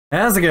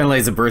How's it going,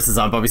 laser bruisers?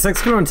 I'm Bobby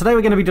Sixkilla, and today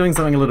we're going to be doing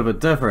something a little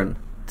bit different.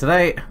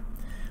 Today,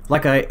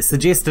 like I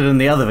suggested in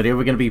the other video,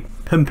 we're going to be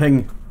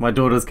pimping my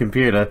daughter's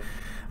computer.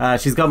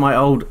 She's got my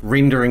old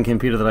rendering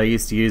computer that I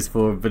used to use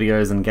for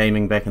videos and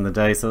gaming back in the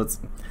day, so it's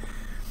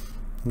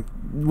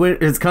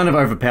kind of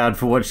overpowered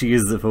for what she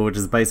uses it for, which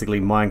is basically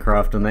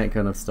Minecraft and that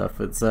kind of stuff.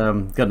 It's got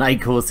an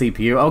 8-core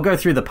CPU. I'll go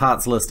through the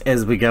parts list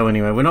as we go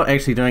anyway. We're not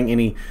actually doing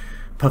any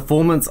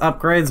performance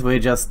upgrades, we're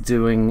just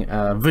doing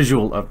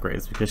visual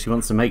upgrades because she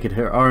wants to make it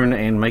her own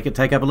and make it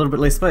take up a little bit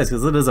less space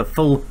because it is a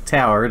full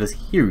tower, it is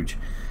huge.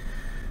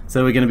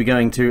 So we're going to be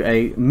going to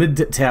a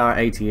mid-tower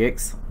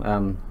ATX,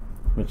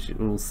 which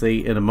we'll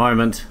see in a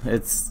moment.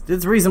 It's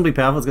reasonably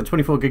powerful. It's got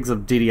 24 gigs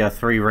of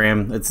DDR3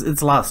 RAM.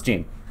 It's last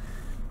gen,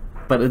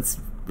 but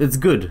it's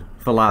good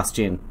for last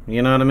gen,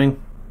 you know what I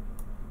mean?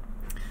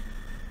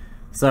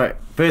 So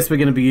first we're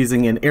going to be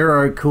using an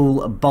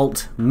Aerocool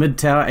Bolt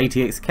mid-tower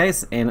ATX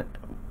case and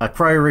a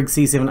CryoRig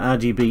C7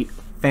 RGB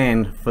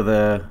fan for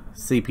the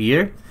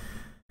CPU.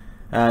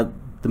 The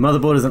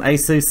motherboard is an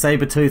ASUS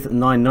Sabertooth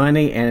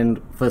 990, and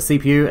for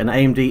CPU an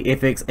AMD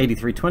FX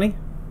 8320.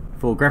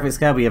 For graphics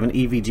card we have an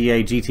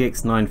EVGA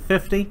GTX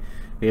 950.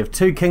 We have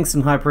two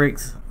Kingston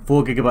HyperX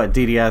 4GB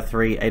DDR3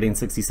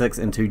 1866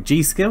 and two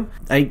G.Skill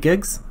 8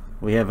 gigs.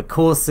 We have a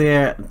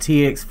Corsair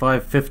TX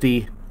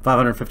 550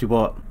 550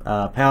 watt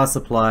power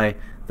supply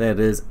that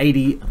is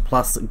 80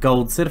 plus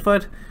gold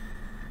certified.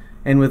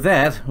 And with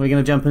that, we're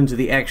going to jump into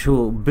the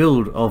actual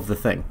build of the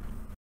thing.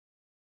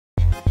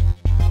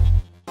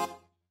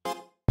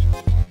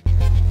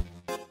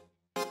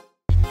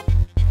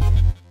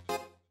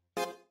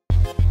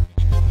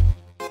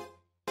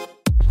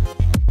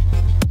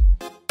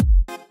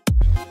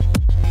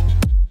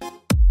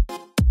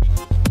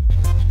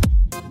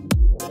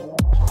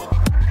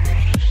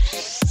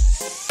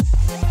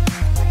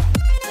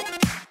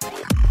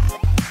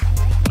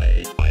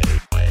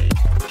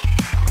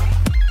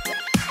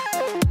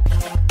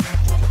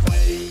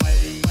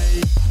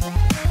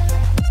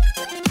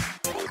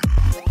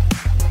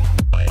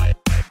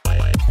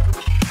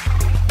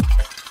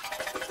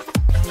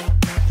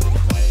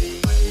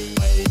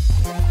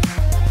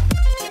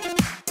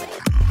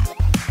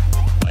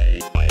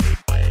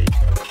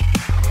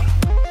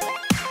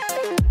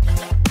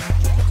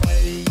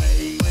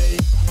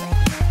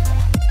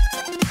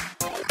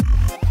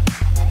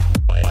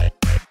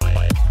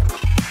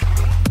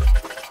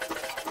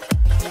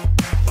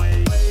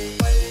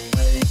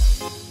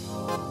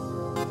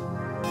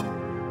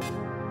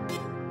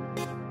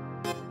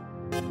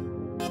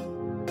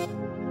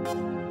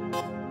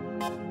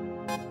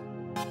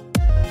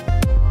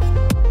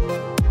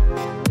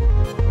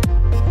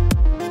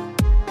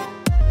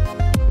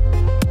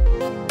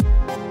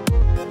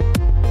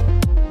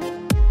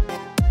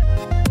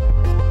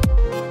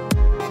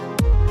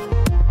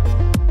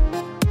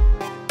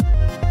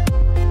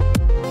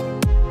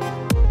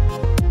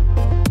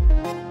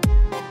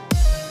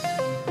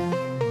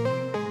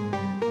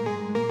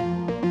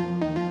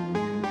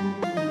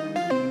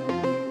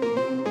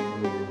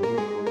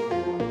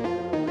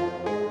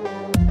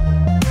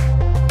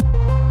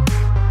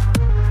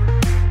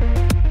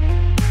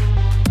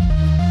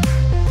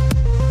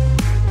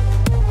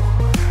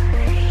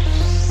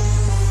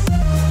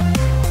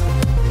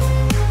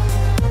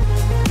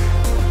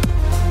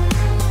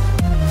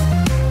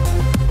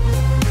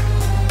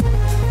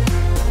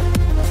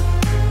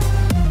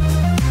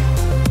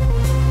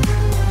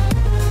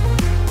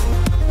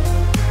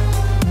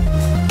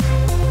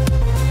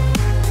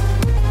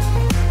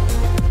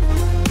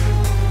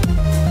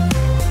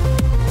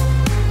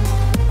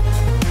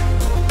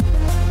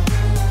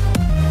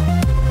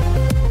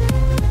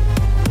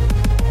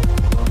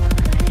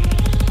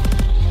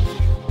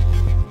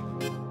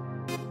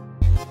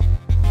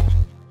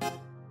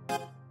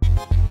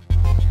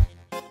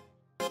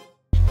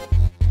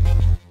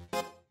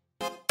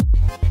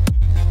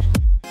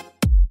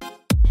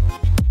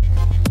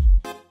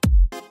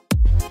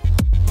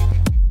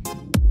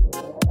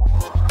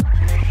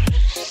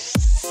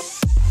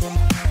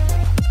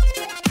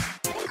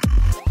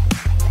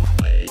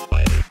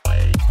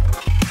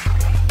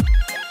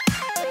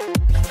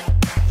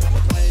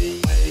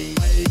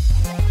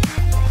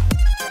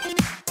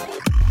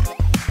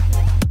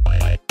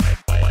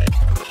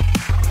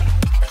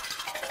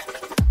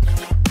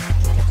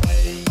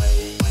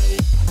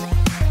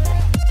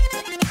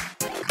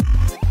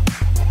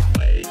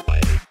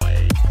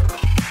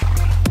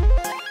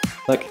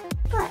 Look,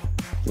 what?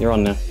 You're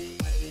on now.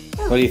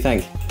 Oh. What do you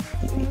think?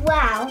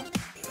 Wow.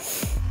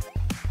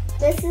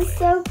 This is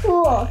so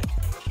cool.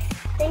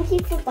 Thank you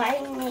for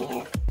buying me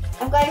it.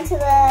 I'm going to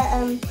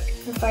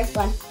the first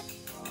one.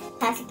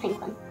 That's the pink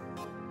one.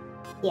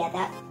 Yeah,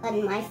 that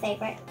one my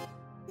favorite.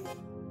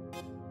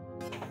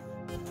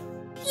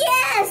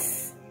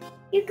 Yes!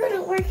 You're good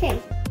at working.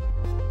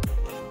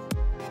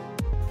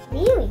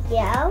 There we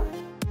go.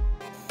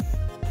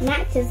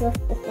 Matches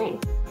with the thing.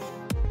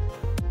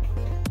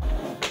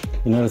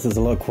 You notice it's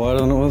a lot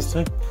quieter than it was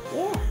too?